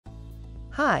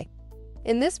Hi!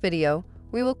 In this video,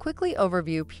 we will quickly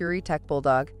overview Puri Tech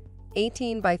Bulldog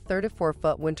 18 by 34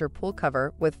 foot winter pool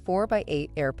cover with 4 by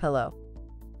 8 air pillow.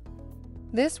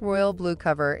 This royal blue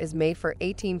cover is made for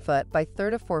 18 foot by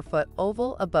 34 foot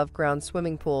oval above ground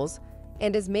swimming pools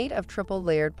and is made of triple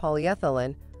layered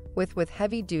polyethylene with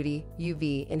heavy-duty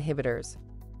UV inhibitors.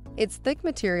 Its thick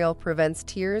material prevents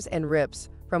tears and rips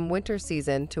from winter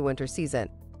season to winter season.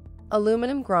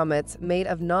 Aluminum grommets made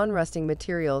of non-rusting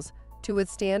materials to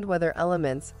withstand weather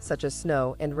elements such as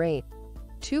snow and rain.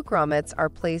 2 grommets are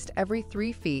placed every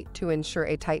 3 feet to ensure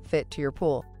a tight fit to your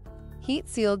pool.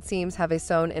 Heat-sealed seams have a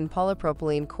sewn-in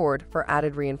polypropylene cord for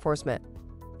added reinforcement.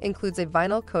 Includes a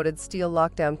vinyl-coated steel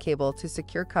lockdown cable to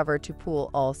secure cover to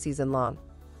pool all season long.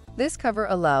 This cover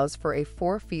allows for a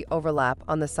 4 feet overlap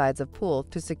on the sides of pool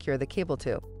to secure the cable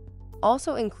to.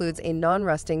 Also includes a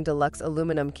non-rusting deluxe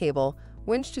aluminum cable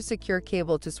winch to secure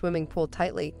cable to swimming pool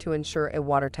tightly to ensure a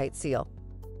watertight seal.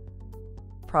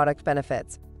 Product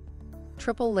benefits: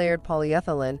 triple layered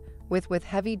polyethylene with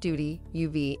heavy-duty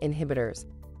UV inhibitors.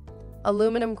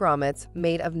 Aluminum grommets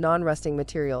made of non-rusting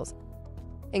materials.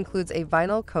 Includes a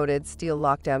vinyl-coated steel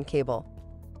lockdown cable.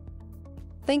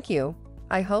 Thank you.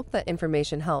 I hope that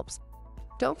information helps.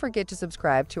 Don't forget to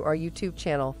subscribe to our YouTube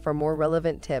channel for more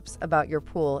relevant tips about your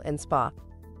pool and spa.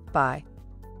 Bye.